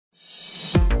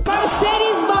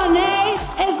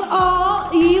are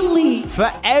elite.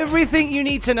 For everything you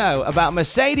need to know about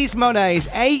Mercedes Moné's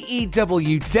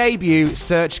AEW debut,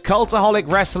 search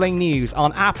Cultaholic Wrestling News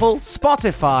on Apple,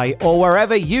 Spotify, or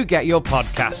wherever you get your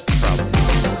podcasts from.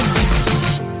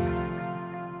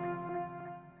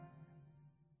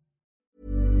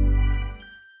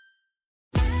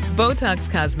 Botox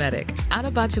Cosmetic, out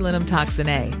of botulinum toxin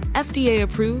A, FDA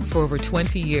approved for over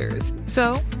 20 years.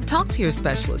 So, talk to your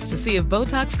specialist to see if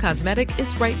Botox Cosmetic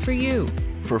is right for you.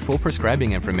 For full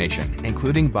prescribing information,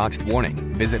 including boxed warning,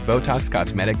 visit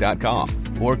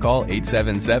BotoxCosmetic.com or call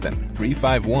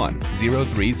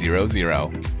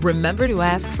 877-351-0300. Remember to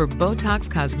ask for Botox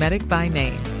Cosmetic by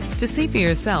name. To see for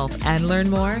yourself and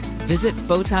learn more, visit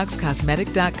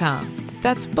BotoxCosmetic.com.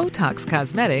 That's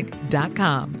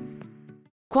BotoxCosmetic.com.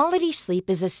 Quality sleep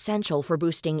is essential for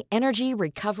boosting energy,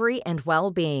 recovery, and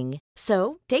well-being.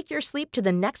 So, take your sleep to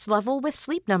the next level with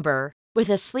Sleep Number. With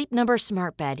a Sleep Number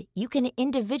smart bed, you can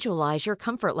individualize your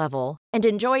comfort level and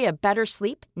enjoy a better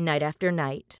sleep night after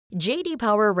night. J.D.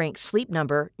 Power ranks Sleep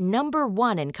Number number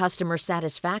 1 in customer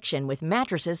satisfaction with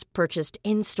mattresses purchased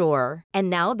in-store. And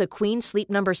now the Queen Sleep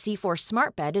Number C4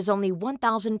 smart bed is only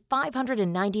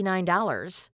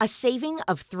 $1,599, a saving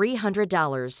of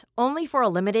 $300, only for a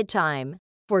limited time.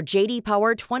 For J.D.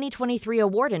 Power 2023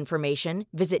 award information,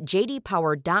 visit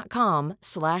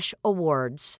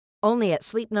jdpower.com/awards. Only at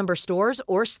Sleep Number stores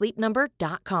or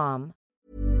sleepnumber.com.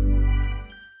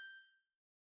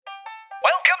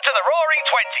 Welcome to the Roaring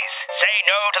Twenties. Say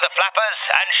no to the flappers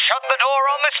and shut the door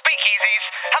on the speakeasies.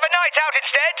 Have a night out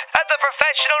instead at the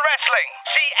Professional Wrestling.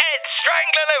 See Ed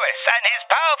Strangler Lewis and his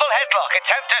powerful headlock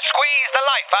attempt to squeeze the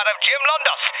life out of Jim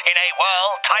Londos in a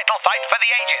world title fight for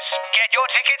the ages. Get your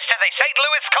tickets to the St.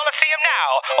 Louis Coliseum now,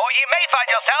 or you may find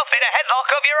yourself in a headlock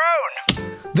of your own.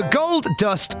 The Gold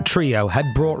Dust Trio had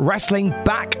brought wrestling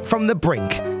back from the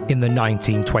brink in the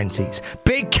 1920s.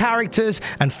 Big characters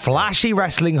and flashy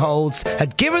wrestling holds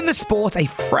had given the sport a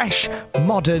fresh,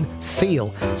 modern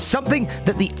feel, something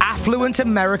that the affluent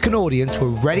American audience were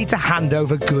ready to hand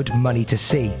over good money to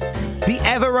see. The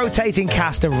ever-rotating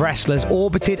cast of wrestlers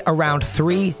orbited around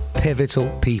 3 pivotal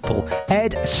people: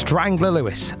 Ed Strangler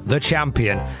Lewis, the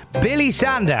champion; Billy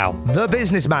Sandow, the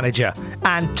business manager;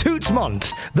 and Toots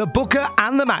Mondt, the booker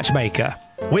and the matchmaker.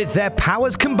 With their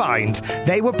powers combined,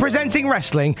 they were presenting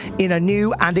wrestling in a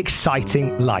new and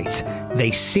exciting light. They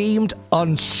seemed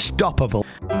unstoppable.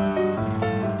 We'll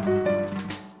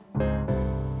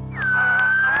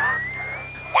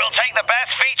take the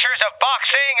best features of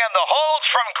boxing and the holds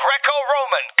from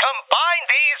Greco-Roman, combine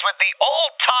these with the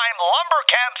old-time lumber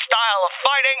camp style of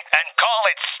fighting, and call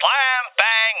it slam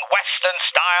bang Western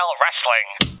style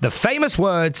wrestling. The famous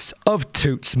words of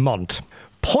Toots Mondt.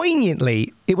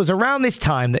 Poignantly, it was around this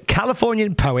time that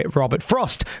Californian poet Robert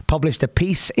Frost published a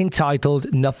piece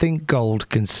entitled "Nothing Gold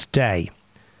Can Stay."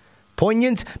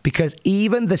 Poignant because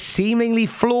even the seemingly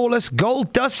flawless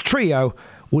Gold Dust Trio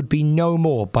would be no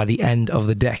more by the end of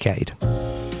the decade.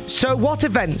 So what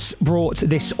events brought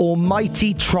this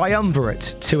almighty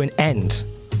triumvirate to an end?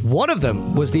 One of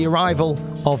them was the arrival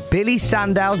of Billy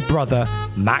Sandow's brother,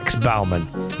 Max Bauman.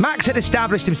 Max had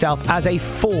established himself as a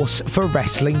force for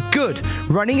wrestling good,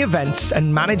 running events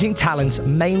and managing talent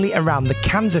mainly around the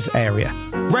Kansas area.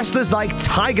 Wrestlers like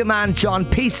Tiger Man John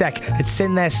Pesek had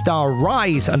seen their star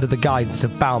rise under the guidance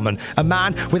of Bauman, a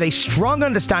man with a strong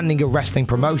understanding of wrestling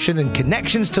promotion and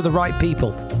connections to the right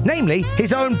people, namely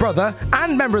his own brother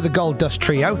and member of the Gold Dust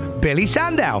Trio, Billy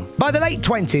Sandow. By the late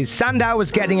 20s, Sandow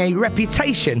was getting a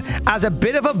reputation as a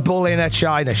bit of a bull in a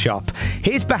china shop.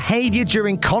 His behavior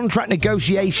during contract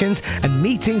negotiations and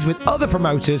meetings with other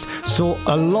promoters saw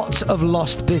a lot of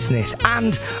lost business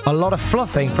and a lot of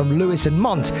fluffing from Lewis and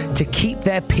Mondt to keep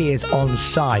their peers on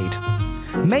side.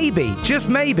 Maybe, just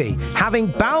maybe, having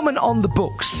Bauman on the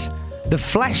books, the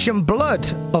flesh and blood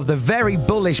of the very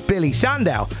bullish Billy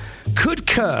Sandow, could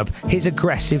curb his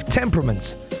aggressive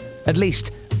temperament. At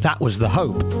least, that was the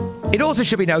hope. It also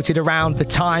should be noted around the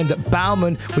time that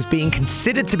Bauman was being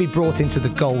considered to be brought into the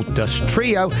Gold Dust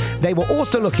Trio, they were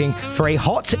also looking for a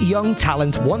hot young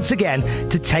talent once again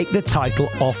to take the title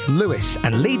off Lewis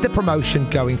and lead the promotion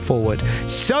going forward.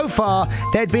 So far,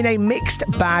 there'd been a mixed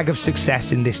bag of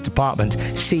success in this department.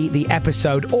 See the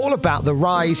episode all about the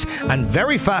rise and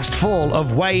very fast fall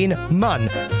of Wayne Munn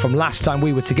from last time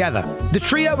we were together. The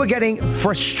trio were getting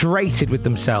frustrated with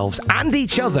themselves and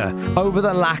each other over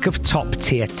the lack of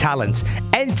top-tier talent.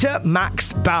 Enter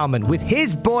Max Bauman with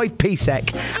his boy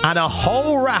Pesek and a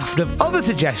whole raft of other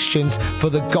suggestions for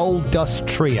the Gold Dust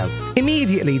Trio.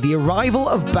 Immediately, the arrival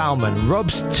of Bauman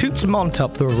rubs Toots Mondt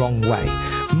up the wrong way.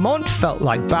 Mont felt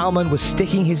like Bauman was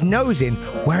sticking his nose in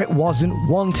where it wasn't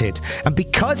wanted. And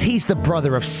because he's the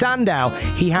brother of Sandow,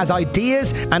 he has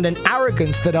ideas and an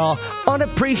arrogance that are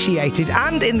unappreciated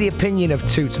and, in the opinion of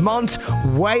Toots Mont,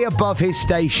 way above his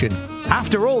station.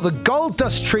 After all, the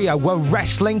Goldust Trio were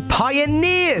wrestling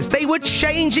pioneers. They were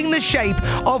changing the shape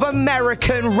of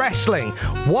American wrestling.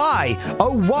 Why,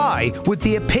 oh why, would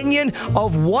the opinion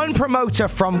of one promoter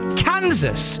from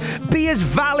Kansas be as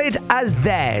valid as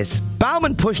theirs?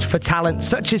 Bauman pushed for talent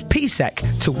such as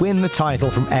Pisek to win the title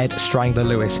from Ed Strangler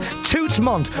Lewis. Toots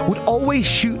Mont would always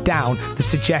shoot down the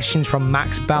suggestions from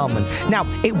Max Bauman. Now,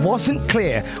 it wasn't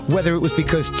clear whether it was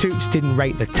because Toots didn't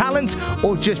rate the talent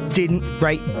or just didn't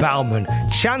rate Bauman.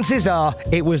 Chances are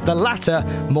it was the latter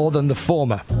more than the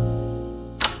former.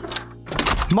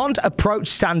 Mont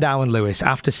approached Sandow and Lewis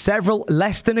after several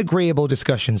less than agreeable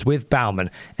discussions with Bauman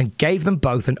and gave them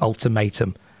both an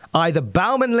ultimatum. Either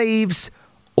Bauman leaves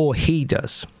or he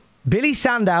does. Billy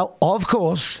Sandow, of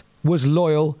course, was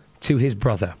loyal to his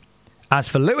brother. As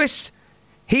for Lewis,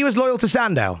 he was loyal to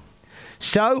Sandow.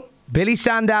 So, Billy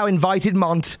Sandow invited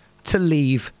Mont to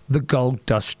leave the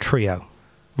Goldust Trio.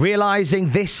 Realising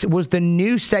this was the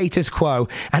new status quo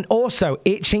and also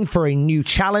itching for a new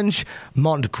challenge,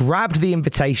 Mont grabbed the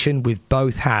invitation with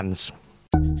both hands.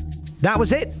 That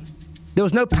was it. There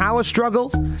was no power struggle.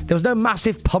 There was no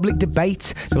massive public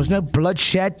debate. There was no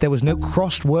bloodshed. There was no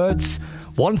crossed words.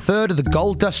 1/3 of the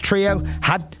Goldust Trio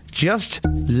had just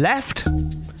left.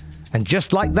 And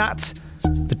just like that,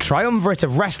 the triumvirate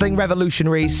of wrestling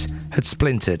revolutionaries had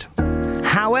splintered.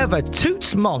 However,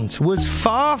 Toots Mont was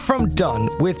far from done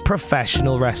with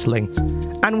professional wrestling.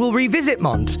 And we'll revisit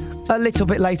Mont a little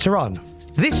bit later on.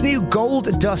 This new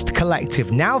Goldust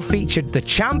collective now featured the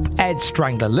champ Ed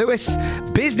Strangler Lewis,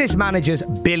 business managers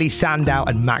Billy Sandow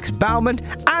and Max Bauman,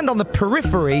 and on the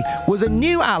periphery was a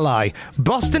new ally,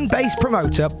 Boston-based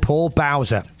promoter Paul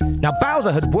Bowser. Now,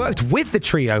 Bowser had worked with the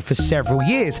trio for several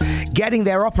years, getting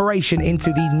their operation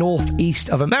into the northeast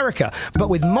of America, but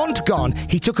with Mont gone,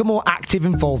 he took a more active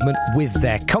involvement with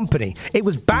their company. It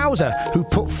was Bowser who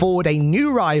put forward a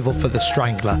new rival for the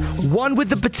Strangler, one with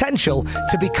the potential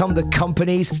to become the company's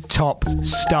top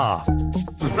star.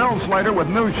 This is Bill Slater with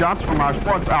news shots from our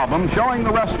sports album showing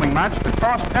the wrestling match that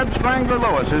cost Ed Strangler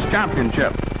Lewis his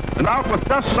championship. And out with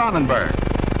Gus Sonnenberg.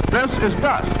 This is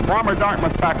Gus, former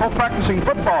Dartmouth tackle, practicing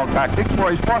football tactics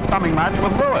for his forthcoming match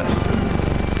with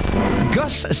Lewis.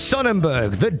 Gus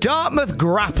Sonnenberg, the Dartmouth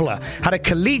grappler, had a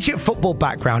collegiate football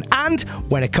background and,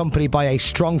 when accompanied by a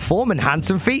strong form and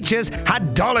handsome features,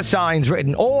 had dollar signs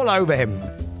written all over him.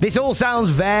 This all sounds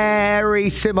very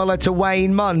similar to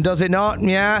Wayne Munn, does it not?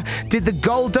 Yeah? Did the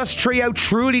Goldust Trio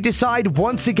truly decide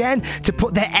once again to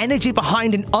put their energy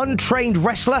behind an untrained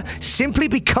wrestler simply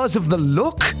because of the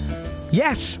look?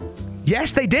 Yes.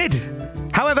 Yes, they did.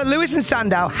 However, Lewis and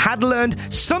Sandow had learned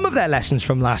some of their lessons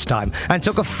from last time and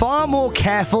took a far more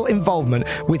careful involvement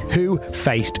with who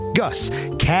faced Gus.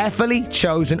 Carefully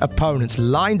chosen opponents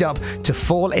lined up to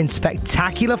fall in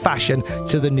spectacular fashion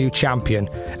to the new champion.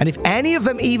 And if any of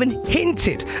them even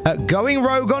hinted at going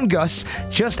rogue on Gus,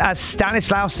 just as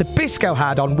Stanislaw Sabisco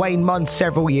had on Wayne Munn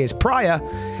several years prior,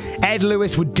 Ed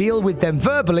Lewis would deal with them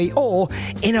verbally or,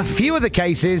 in a few of the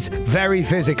cases, very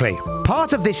physically.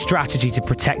 Part of this strategy to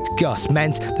protect Gus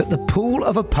meant that the pool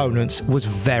of opponents was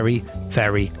very,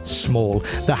 very small.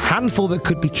 The handful that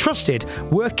could be trusted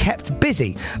were kept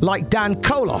busy, like Dan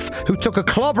Koloff, who took a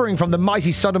clobbering from the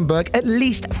mighty Sonnenberg at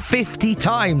least 50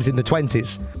 times in the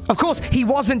 20s. Of course, he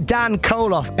wasn't Dan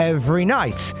Koloff every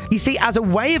night. You see, as a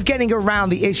way of getting around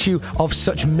the issue of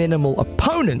such minimal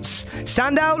opponents,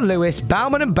 Sandow, Lewis,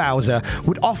 Bauman and Bowser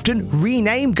would often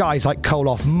rename guys like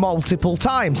Koloff multiple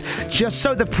times, just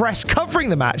so the press covering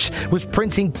the match was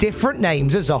printing different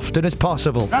names as often as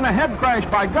possible. Then a head crash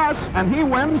by Gus, and he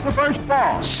wins the first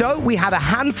fall. So we had a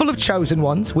handful of chosen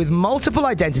ones with multiple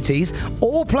identities,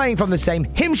 all playing from the same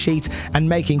hymn sheet and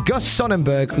making Gus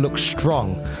Sonnenberg look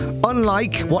strong.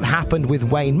 Unlike what happened with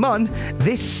Wayne Munn,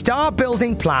 this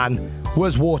star-building plan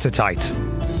was watertight.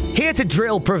 Here to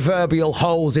drill proverbial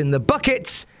holes in the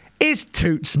buckets is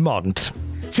Toots Mont.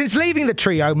 Since leaving the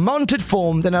trio, Mont had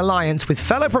formed an alliance with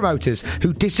fellow promoters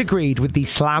who disagreed with the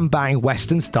slam-bang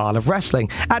Western style of wrestling.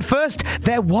 At first,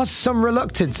 there was some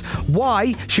reluctance.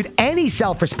 Why should any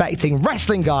self-respecting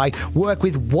wrestling guy work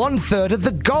with 1/3 of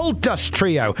the Goldust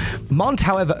Trio? Mont,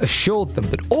 however, assured them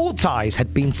that all ties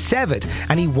had been severed,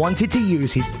 and he wanted to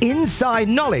use his inside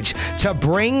knowledge to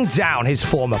bring down his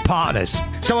former partners.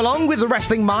 So along with the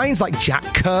wrestling minds like Jack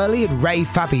Curley and Ray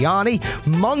Fabiani,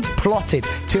 Mont plotted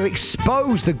to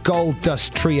expose the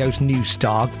Goldust Trio's new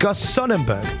star, Gus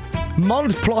Sonnenberg.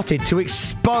 Mond plotted to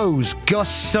expose Gus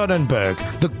Sonnenberg,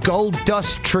 the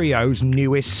Goldust Trio's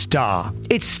newest star.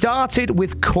 It started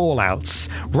with call-outs.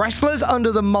 Wrestlers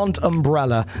under the Mond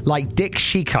umbrella, like Dick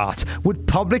Schicart, would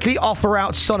publicly offer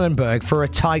out Sonnenberg for a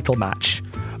title match.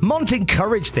 Mont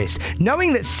encouraged this,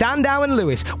 knowing that Sandow and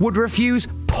Lewis would refuse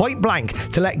point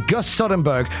blank to let Gus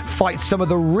Sonnenberg fight some of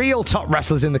the real top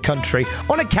wrestlers in the country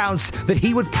on accounts that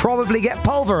he would probably get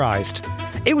pulverized.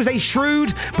 It was a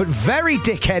shrewd but very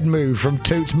dickhead move from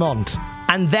Toots Mont.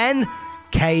 And then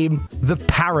came the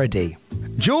parody.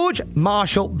 George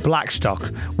Marshall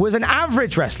Blackstock was an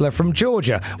average wrestler from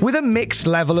Georgia with a mixed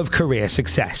level of career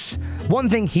success. One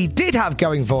thing he did have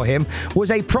going for him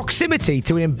was a proximity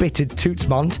to an embittered Toots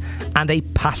Mont and a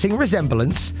passing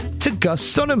resemblance to Gus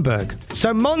Sonnenberg.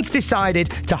 So Mont decided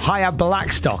to hire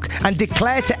Blackstock and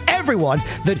declare to everyone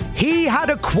that he had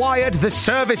acquired the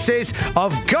services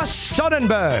of Gus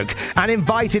Sonnenberg and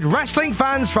invited wrestling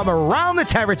fans from around the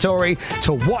territory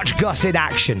to watch Gus in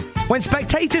action. When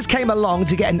spectators came along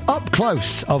to get an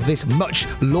up-close of this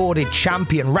much-lauded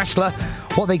champion wrestler,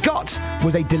 what they got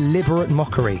was a deliberate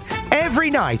mockery. Every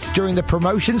night during the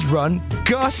promotion's run,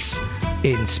 Gus,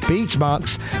 in speech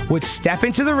marks, would step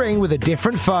into the ring with a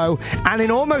different foe and in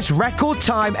almost record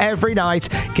time every night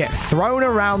get thrown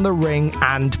around the ring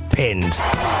and pinned.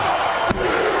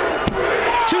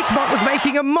 Toots Mont was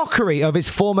making a mockery of his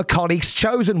former colleague's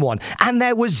chosen one, and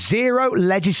there was zero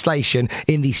legislation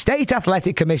in the State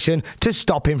Athletic Commission to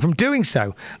stop him from doing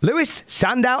so. Lewis,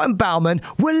 Sandow and Bauman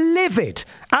were livid.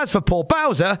 As for Paul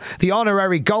Bowser, the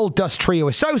honorary Goldust Trio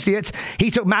associate, he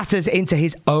took matters into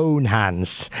his own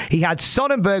hands. He had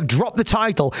Sonnenberg drop the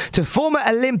title to former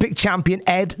Olympic champion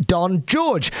Ed Don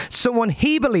George, someone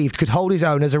he believed could hold his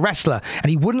own as a wrestler, and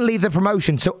he wouldn't leave the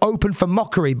promotion so open for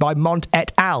mockery by Mont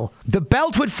et al. The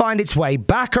belt would find its way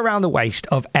back around the waist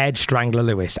of Ed Strangler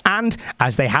Lewis, and,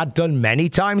 as they had done many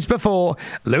times before,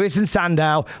 Lewis and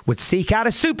Sandow would seek out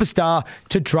a superstar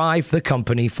to drive the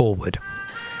company forward.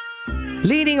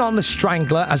 Leaning on the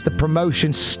Strangler as the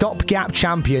promotion's stopgap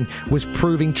champion was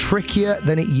proving trickier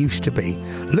than it used to be.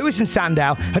 Lewis and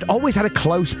Sandow had always had a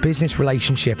close business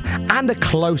relationship and a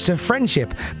closer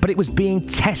friendship, but it was being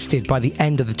tested by the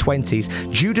end of the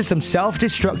 20s due to some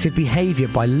self-destructive behaviour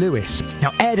by Lewis.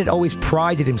 Now, Ed had always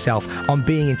prided himself on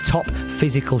being in top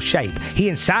physical shape. He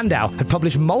and Sandow had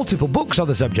published multiple books on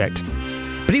the subject.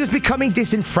 But he was becoming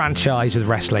disenfranchised with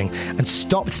wrestling and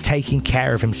stopped taking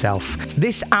care of himself.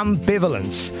 This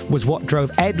ambivalence was what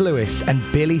drove Ed Lewis and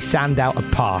Billy Sandow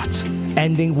apart,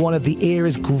 ending one of the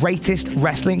era's greatest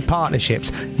wrestling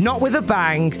partnerships, not with a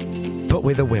bang, but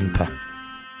with a whimper.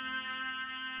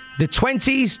 The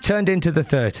 20s turned into the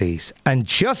 30s, and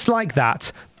just like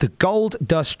that, the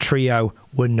Goldust Trio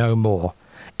were no more.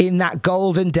 In that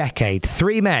golden decade,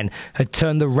 three men had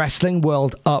turned the wrestling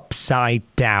world upside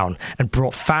down and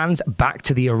brought fans back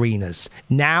to the arenas.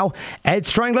 Now, Ed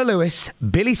Strangler Lewis,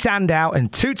 Billy Sandow,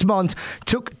 and Toots Mont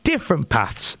took different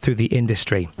paths through the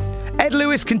industry. Ed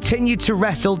Lewis continued to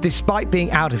wrestle despite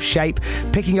being out of shape,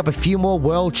 picking up a few more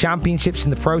world championships in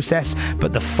the process,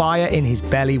 but the fire in his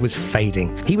belly was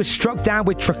fading. He was struck down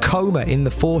with trachoma in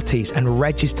the 40s and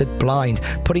registered blind,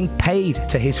 putting paid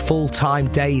to his full-time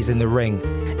days in the ring.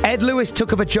 Ed Lewis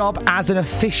took up a job as an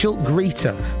official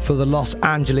greeter for the Los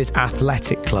Angeles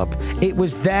Athletic Club. It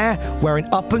was there where an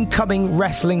up-and-coming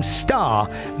wrestling star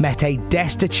met a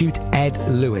destitute Ed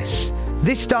Lewis.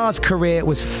 This star's career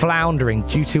was floundering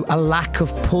due to a lack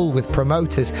of pull with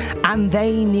promoters, and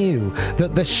they knew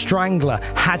that the Strangler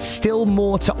had still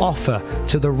more to offer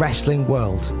to the wrestling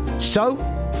world. So,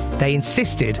 they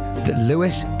insisted that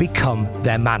Lewis become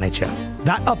their manager.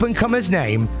 That up-and-comer's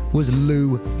name was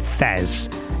Lou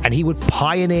Thez, and he would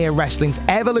pioneer wrestling's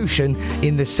evolution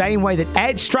in the same way that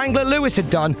Ed Strangler Lewis had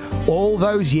done all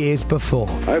those years before.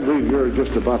 I believe you're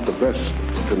just about the best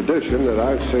condition that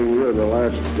I've seen you in the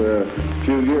last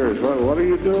few years. What are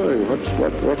you doing?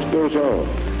 What goes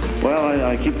on? Well,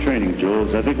 I keep training,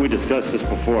 Jules. I think we discussed this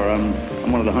before. I'm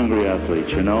one of the hungry athletes,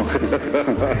 you know?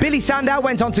 Billy Sandow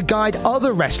went on to guide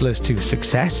other wrestlers to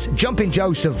success. Jumpin'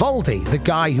 Joe Savoldi, the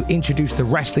guy who introduced the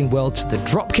wrestling world to the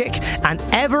dropkick, and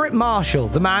Everett Marshall,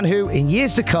 the man who, in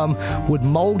years to come, would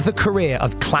mould the career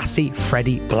of classy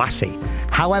Freddie Blassie.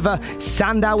 However,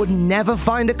 Sandow would never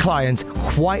find a client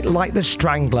quite like the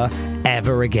Strangler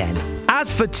ever again.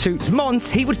 As for Toots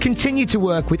Mondt, he would continue to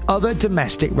work with other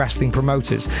domestic wrestling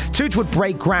promoters. Toots would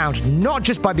break ground not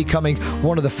just by becoming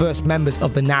one of the first members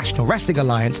of the National Wrestling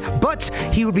Alliance, but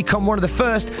he would become one of the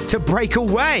first to break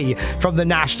away from the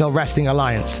National Wrestling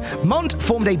Alliance. Mondt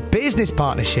formed a business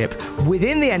partnership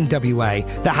within the NWA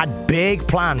that had big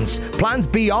plans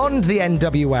beyond the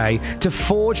NWA to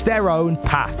forge their own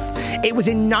path. It was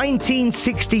in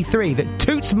 1963 that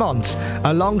Toots Mondt,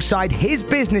 alongside his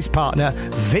business partner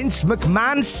Vince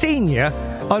McMahon Sr.,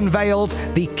 unveiled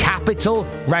the Capital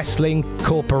Wrestling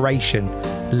Corporation,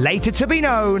 later to be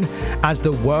known as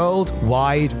the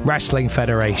Worldwide Wrestling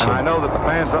Federation. I know that the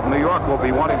fans up in New York will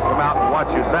be wanting to come out and watch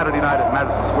you Saturday night at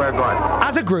Madison Square Garden.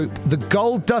 As a group, the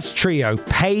Gold Dust Trio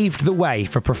paved the way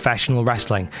for professional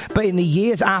wrestling. But in the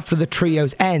years after the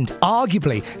trio's end,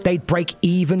 arguably, they'd break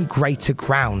even greater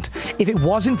ground. If it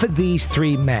wasn't for these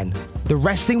three men, the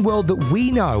wrestling world that we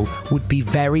know would be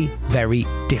very, very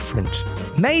different.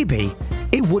 Maybe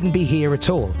it wouldn't be here at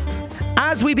all.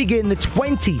 As we begin the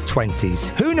 2020s,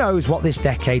 who knows what this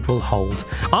decade will hold?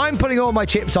 I'm putting all my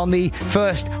chips on the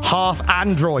first half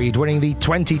android winning the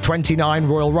 2029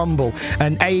 Royal Rumble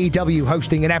and AEW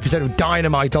hosting an episode of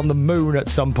Dynamite on the moon at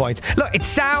some point. Look, it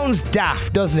sounds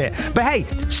daft, doesn't it? But hey,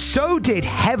 so did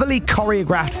heavily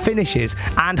choreographed finishes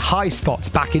and high spots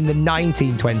back in the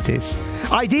 1920s.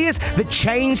 Ideas that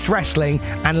changed wrestling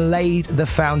and laid the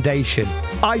foundation.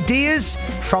 Ideas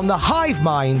from the hive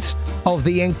mind of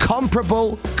the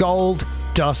incomparable Gold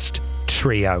Dust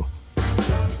Trio.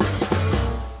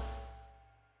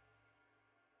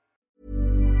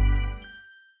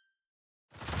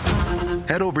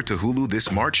 Head over to Hulu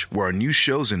this March, where our new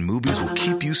shows and movies will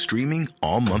keep you streaming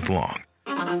all month long.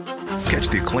 Catch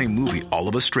the acclaimed movie All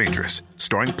of Us Strangers,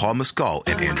 starring Paul Mescal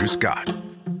and Andrew Scott.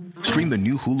 Stream the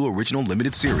new Hulu original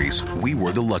limited series We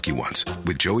Were the Lucky Ones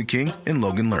with Joey King and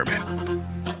Logan Lerman.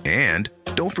 And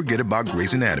don't forget about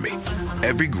Grey's Anatomy.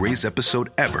 Every Grey's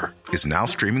episode ever is now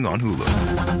streaming on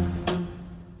Hulu.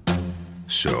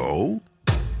 So,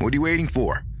 what are you waiting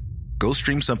for? Go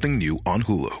stream something new on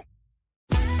Hulu.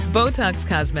 Botox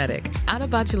Cosmetic, out of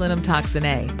botulinum toxin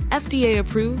A, FDA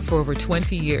approved for over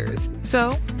 20 years.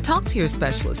 So, talk to your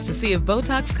specialist to see if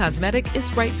Botox Cosmetic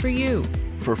is right for you.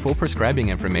 For full prescribing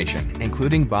information,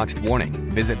 including boxed warning,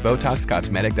 visit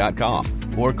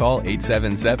BotoxCosmetic.com or call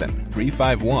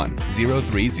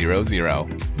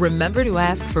 877-351-0300. Remember to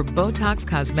ask for Botox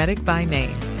Cosmetic by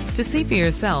name. To see for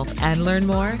yourself and learn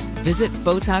more, visit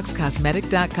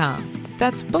BotoxCosmetic.com.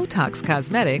 That's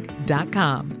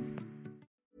BotoxCosmetic.com.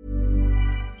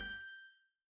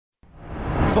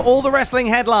 For all the wrestling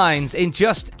headlines in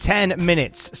just 10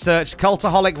 minutes, search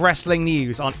Cultaholic Wrestling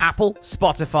News on Apple,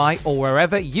 Spotify, or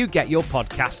wherever you get your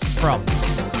podcasts from.